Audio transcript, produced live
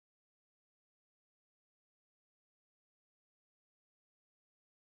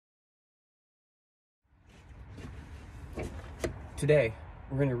Today,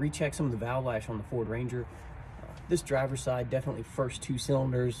 we're going to recheck some of the valve lash on the Ford Ranger. This driver's side, definitely first two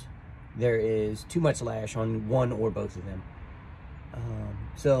cylinders, there is too much lash on one or both of them.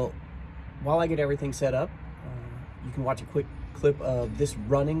 So while I get everything set up, you can watch a quick clip of this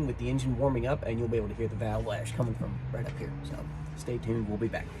running with the engine warming up, and you'll be able to hear the valve lash coming from right up here. So stay tuned, we'll be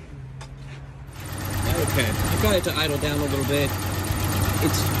back. Okay, I've got it to idle down a little bit.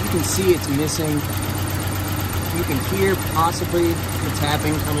 You can see it's missing. You can hear possibly the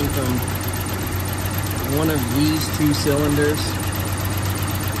tapping coming from one of these two cylinders.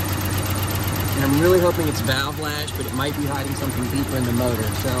 And I'm really hoping it's valve lash, but it might be hiding something deeper in the motor.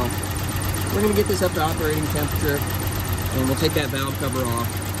 So we're gonna get this up to operating temperature, and we'll take that valve cover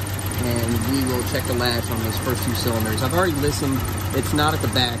off, and we will check the lash on those first two cylinders. I've already listened. It's not at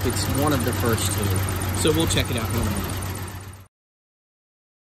the back, it's one of the first two. So we'll check it out in a minute.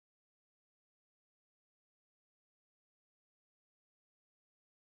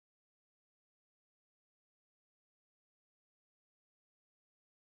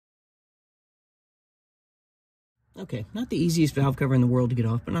 Okay, not the easiest valve cover in the world to get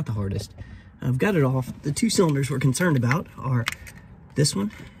off, but not the hardest. I've got it off. The two cylinders we're concerned about are this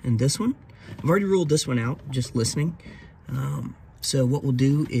one and this one. I've already ruled this one out, just listening. So what we'll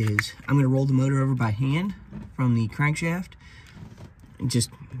do is I'm going to roll the motor over by hand from the crankshaft. And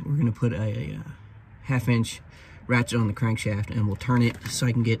we're going to put a half-inch ratchet on the crankshaft, and we'll turn it so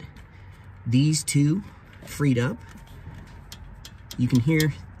I can get these two freed up. You can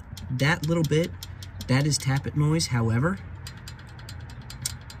hear that little bit. That is tappet noise. However,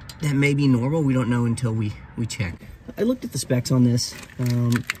 that may be normal. We don't know until we check. I looked at the specs on this.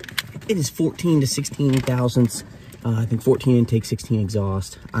 It is 14 to 16 thousandths. I think 14 intake, 16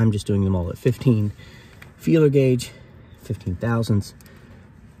 exhaust. I'm just doing them all at 15. Feeler gauge, 15 thousandths.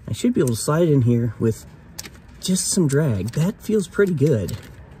 I should be able to slide it in here with just some drag. That feels pretty good.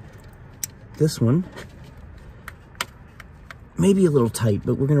 This one, maybe a little tight,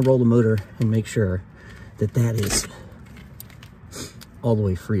 but we're gonna roll the motor and make sure that that is all the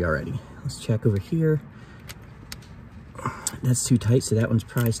way free already. Let's check over here. That's too tight, so that one's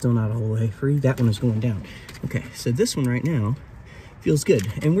probably still not all the way free. That one is going down. Okay, so this one right now feels good.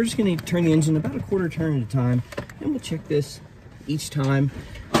 And we're just gonna turn the engine about a quarter turn at a time, and we'll check this each time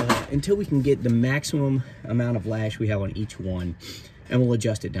until we can get the maximum amount of lash we have on each one, and we'll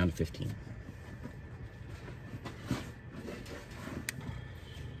adjust it down to 15.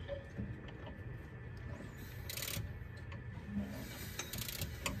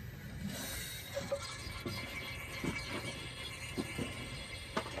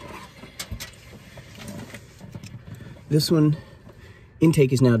 This one,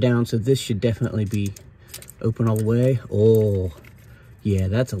 intake is now down, so this should definitely be open all the way. Oh, yeah,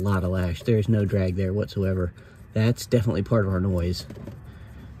 that's a lot of lash. There's no drag there whatsoever. That's definitely part of our noise.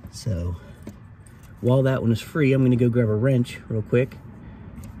 So, while that one is free, I'm gonna go grab a wrench real quick.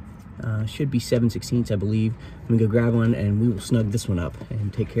 Should be 7/16, I believe. I'm gonna go grab one, and we will snug this one up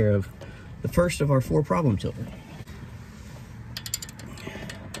and take care of the first of our 4 problem children.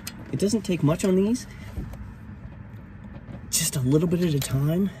 It doesn't take much on these. Just a little bit at a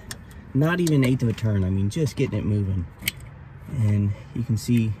time, not even 1/8 of a turn. I mean, just getting it moving. And you can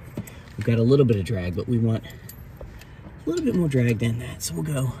see we've got a little bit of drag, but we want a little bit more drag than that. So we'll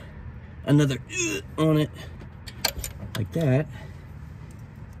go another on it like that.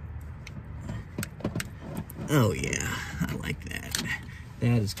 Oh yeah, I like that.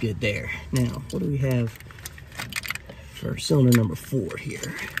 That is good there. Now, what do we have for cylinder number 4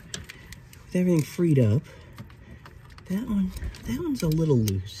 here? With everything freed up, that one's a little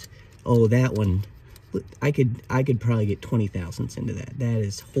loose. Oh, that one, I could probably get 20 thousandths into that. That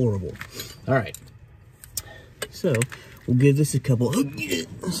is horrible. All right, so we'll give this a couple,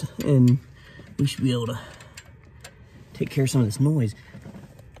 and we should be able to take care of some of this noise.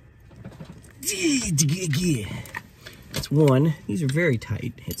 That's one. These are very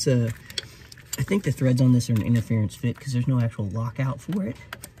tight. It's I think the threads on this are an interference fit because there's no actual lockout for it.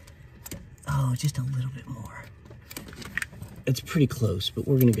 Oh, just a little bit more. It's pretty close, but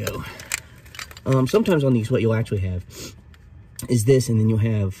we're gonna go. Sometimes on these, what you'll actually have is this, and then you'll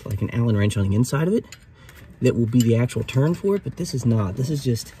have like an Allen wrench on the inside of it that will be the actual turn for it, but this is not. This is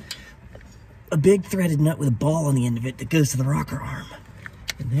just a big threaded nut with a ball on the end of it that goes to the rocker arm.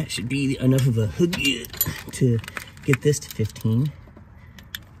 And that should be enough of a hook to get this to 15.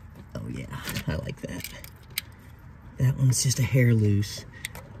 Oh yeah, I like that. That one's just a hair loose.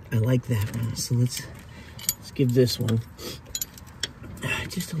 I like that one, so let's give this one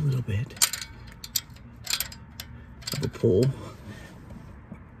just a little bit of a pull.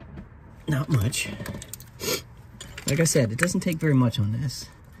 Not much. Like I said, it doesn't take very much on this.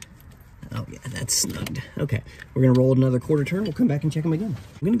 Oh yeah, that's snugged. Okay, we're gonna roll another quarter turn. We'll come back and check them again.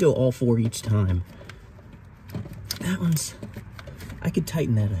 I'm gonna go all 4 each time. That one's, I could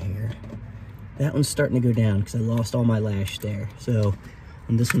tighten that a hair. That one's starting to go down because I lost all my lash there. So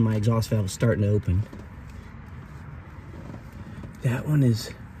on this one, my exhaust valve is starting to open. That one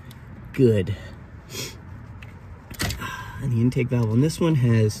is good. And the intake valve on this one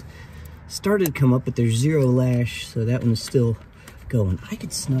has started to come up, but there's 0 lash, so that one's still going. I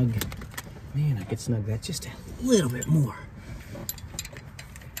could snug, man, I could snug that just a little bit more.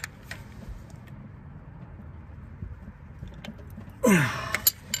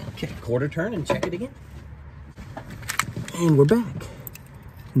 Okay, quarter turn and check it again. And we're back.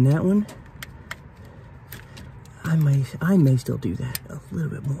 And that one, I may still do that a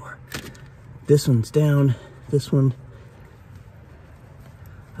little bit more. This one's down. This one,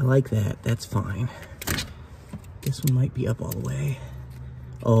 I like that. That's fine. This one might be up all the way.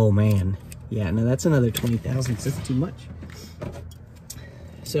 Oh man. Yeah, no, that's another 20 thousandths. That's too much.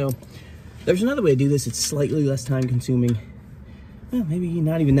 So there's another way to do this. It's slightly less time consuming. Well, maybe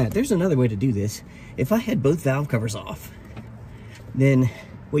not even that. There's another way to do this. If I had both valve covers off, then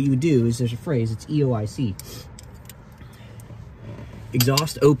what you would do is, there's a phrase, it's EOIC.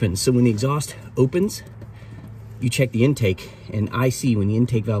 Exhaust opens. So when the exhaust opens, you check the intake, and IC, when the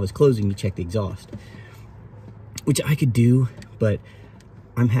intake valve is closing, you check the exhaust. Which I could do, but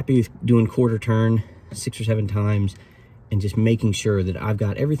I'm happy with doing quarter turn 6 or 7 times and just making sure that I've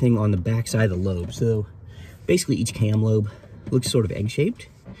got everything on the back side of the lobe. So basically each cam lobe looks sort of egg-shaped,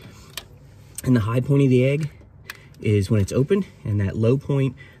 and the high point of the egg is when it's open, and that low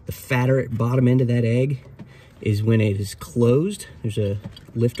point, the fatter bottom end of that egg, is when it is closed. There's a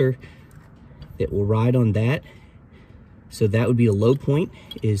lifter that will ride on that, so that would be a low point,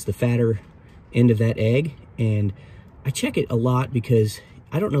 is the fatter end of that egg. And I check it a lot because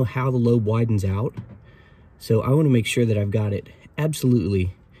I don't know how the lobe widens out, so I want to make sure that I've got it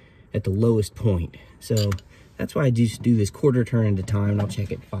absolutely at the lowest point. So that's why I just do this quarter turn at a time, and I'll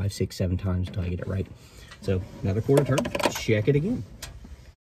check it 5, 6, 7 times until I get it right. So another quarter turn, check it again.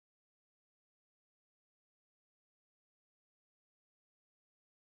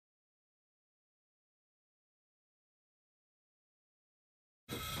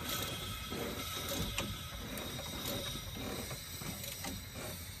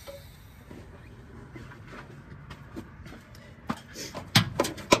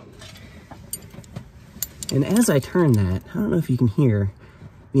 And as I turn that, I don't know if you can hear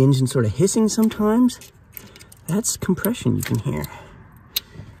the engine sort of hissing sometimes. That's compression you can hear.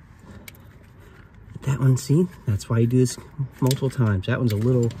 That one, see? That's why you do this multiple times. That one's a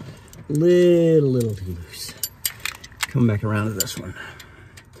little too loose. Come back around to this one.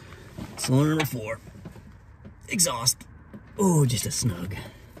 Cylinder number 4. Exhaust. Oh, just a snug.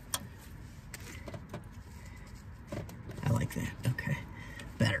 I like that. Okay.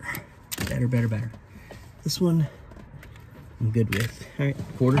 Better. This one, I'm good with. All right,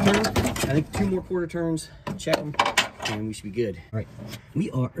 quarter turn. I think 2 more quarter turns, check them, and we should be good. All right, we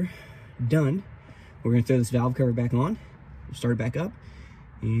are done. We're gonna throw this valve cover back on, start it back up,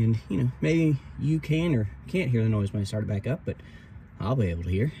 and you know, maybe you can or can't hear the noise when I start it back up, but I'll be able to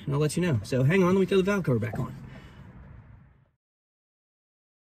hear, and I'll let you know. So hang on, let me throw the valve cover back on.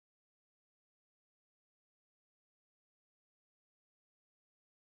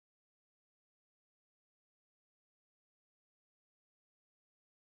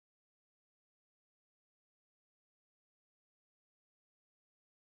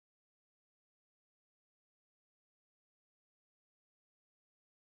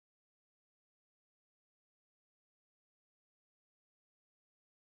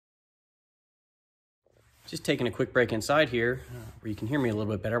 Just taking a quick break inside here, where you can hear me a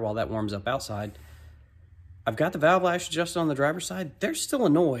little bit better while that warms up outside. I've got the valve lash adjusted on the driver's side. There's still a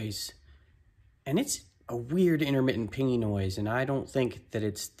noise, and it's a weird intermittent pingy noise, and I don't think that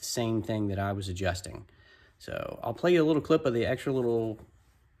it's the same thing that I was adjusting. So I'll play you a little clip of the extra little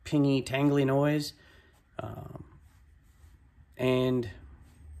pingy, tangly noise, and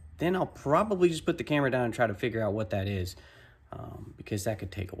then I'll probably just put the camera down and try to figure out what that is, because that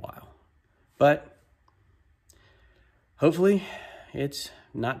could take a while. But hopefully it's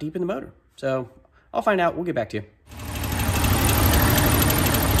not deep in the motor. So I'll find out. We'll get back to you.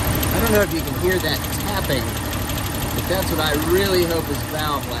 I don't know if you can hear that tapping, but that's what I really hope is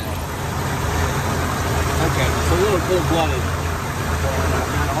valve lash. Okay, it's a little cold-blooded.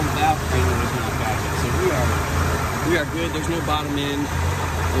 Not all the valve cleaning is not bad. So we are good. There's no bottom end.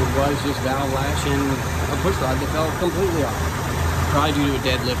 It was just valve lash and a push rod that fell completely off. Probably due to a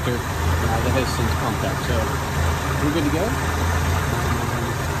dead lifter that has since pumped up. So we're good to go.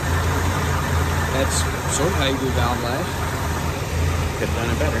 That's sort of how you do valve lash. Could have done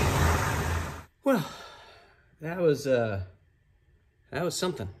it better. Well, that was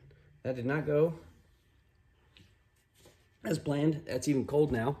something. That did not go as planned. That's even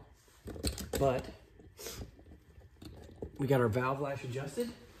cold now. But we got our valve lash adjusted.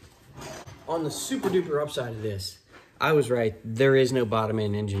 On the super duper upside of this, I was right. There is no bottom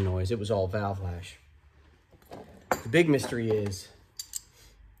end engine noise. It was all valve lash. The big mystery is,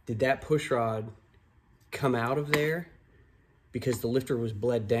 did that push rod come out of there because the lifter was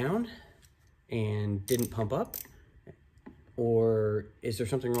bled down and didn't pump up? Or is there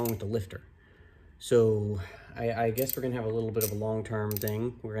something wrong with the lifter? So I guess we're gonna have a little bit of a long-term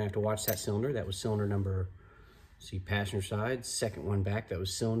thing. We're gonna have to watch that cylinder. That was cylinder number, see, passenger side, second one back, that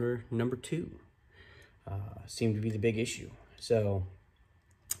was cylinder number 2. Seemed to be the big issue. So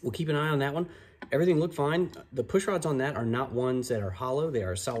we'll keep an eye on that one. Everything looked fine. The push rods on that are not ones that are hollow. They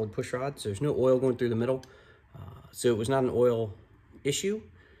are solid push rods. There's no oil going through the middle. So it was not an oil issue.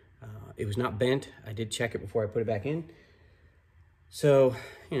 It was not bent. I did check it before I put it back in. So,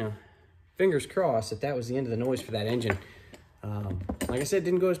 you know, fingers crossed that that was the end of the noise for that engine. Like I said, it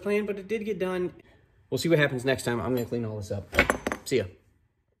didn't go as planned, but it did get done. We'll see what happens next time. I'm gonna clean all this up. See ya.